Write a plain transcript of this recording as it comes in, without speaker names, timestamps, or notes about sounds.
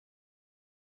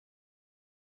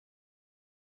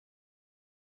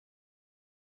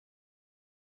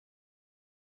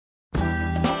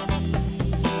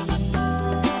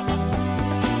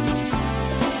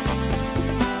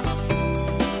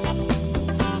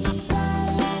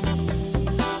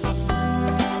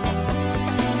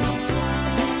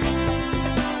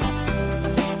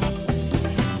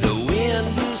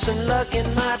luck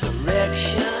in my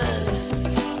direction.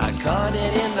 I caught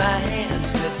it in my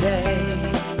hands today.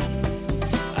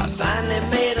 I finally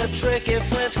made a tricky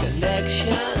French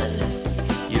connection.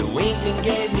 You winked and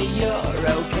gave me your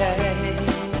okay.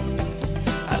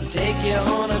 I'll take you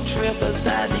on a trip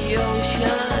beside the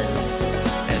ocean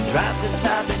and drop the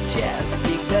top of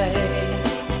Chesapeake Bay.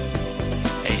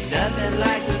 Ain't nothing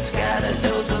like the sky that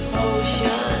knows a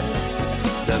potion.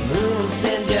 The moon will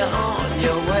send you on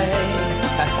your way.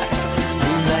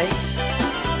 Moonlight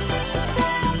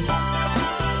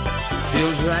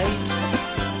feels right.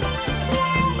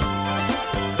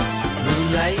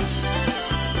 Moonlight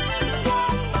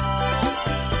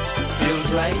feels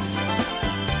right.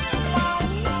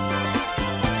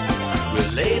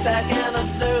 We'll lay back and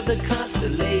observe the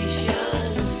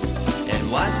constellations and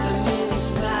watch the moon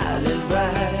smiling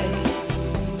bright.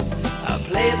 I'll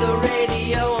play the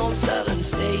radio on southern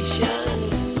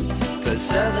stations, 'cause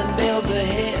southern bells are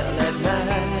hell at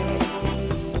night.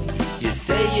 You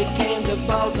say you came to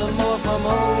Baltimore from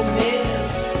Ole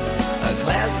Miss, a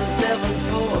class of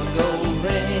 7-4 gold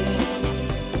ring.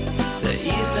 The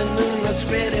eastern moon looks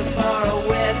ready for a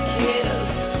wet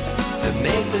kiss to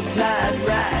make the tide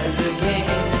rise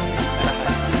again.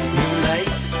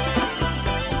 Moonlight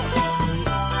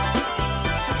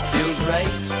feels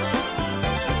right.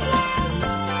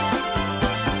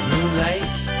 Moonlight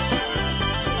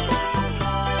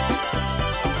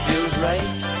feels right.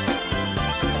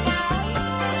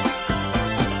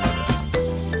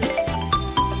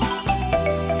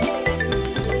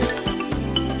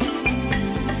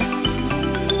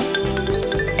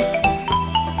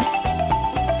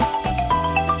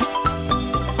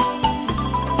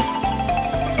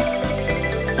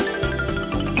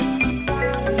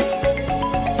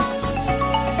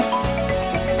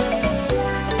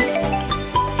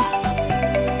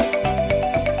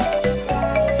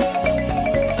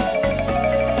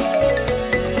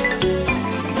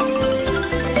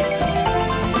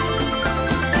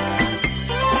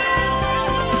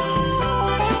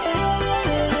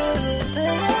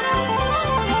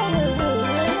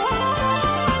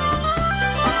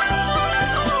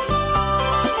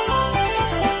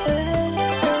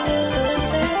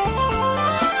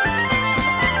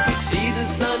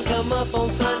 On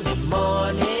Sunday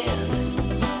morning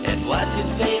and watch it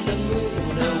fade the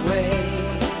moon away.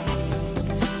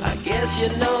 I guess you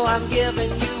know I'm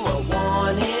giving you a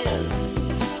warning,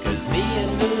 'cause me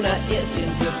and moon are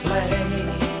itching to play.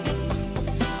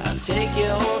 I'll take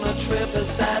you on a trip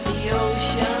beside the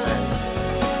ocean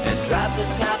and drop the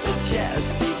top of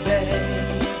Chesapeake Bay.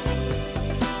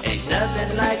 Ain't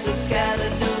nothing like the sky